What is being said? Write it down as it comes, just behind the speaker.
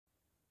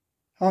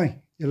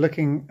Hi, you're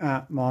looking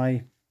at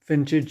my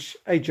vintage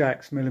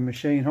Ajax milling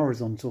machine,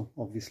 horizontal,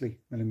 obviously,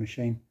 milling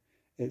machine.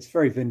 It's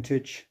very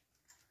vintage,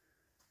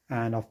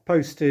 and I've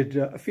posted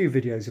a few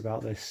videos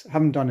about this. I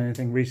haven't done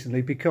anything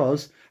recently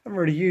because I haven't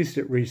really used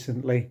it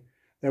recently.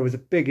 There was a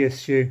big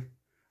issue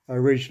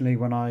originally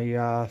when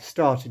I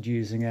started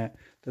using it,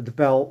 that the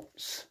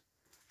belts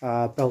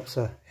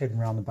are hidden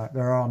around the back.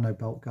 There are no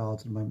belt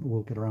guards at the moment.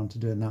 We'll get around to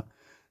doing that.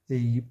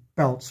 The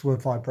belts were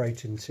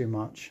vibrating too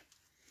much.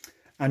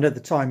 And at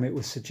the time it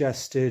was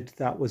suggested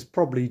that was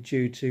probably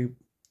due to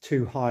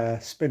too high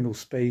a spindle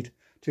speed,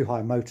 too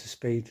high motor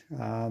speed,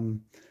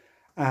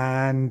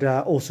 and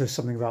also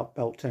something about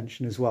belt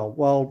tension as well.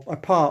 Well, I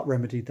part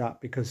remedied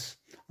that because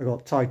I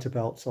got tighter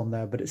belts on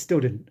there, but it still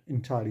didn't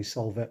entirely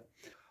solve it.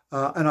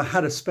 And I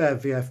had a spare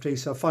VFD,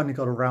 so I finally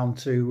got around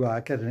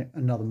to getting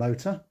another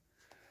motor.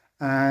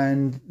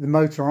 And the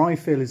motor I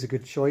feel is a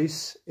good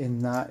choice in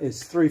that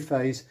it's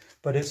 3-phase,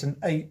 but it's an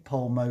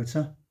 8-pole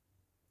motor.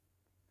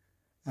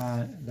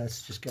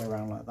 Let's just go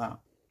around like that.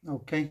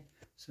 Okay,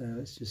 so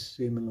let's just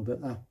zoom in a little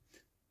bit there.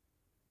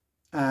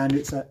 And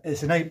it's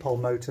an 8-pole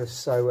motor,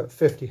 so at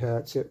 50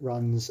 hertz it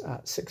runs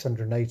at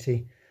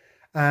 680.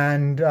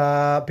 And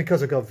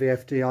because I've got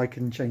VFD, I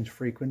can change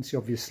frequency,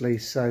 obviously.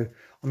 So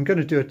I'm going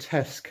to do a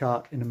test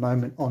cut in a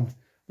moment on a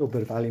little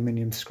bit of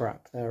aluminium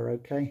scrap there.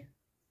 Okay.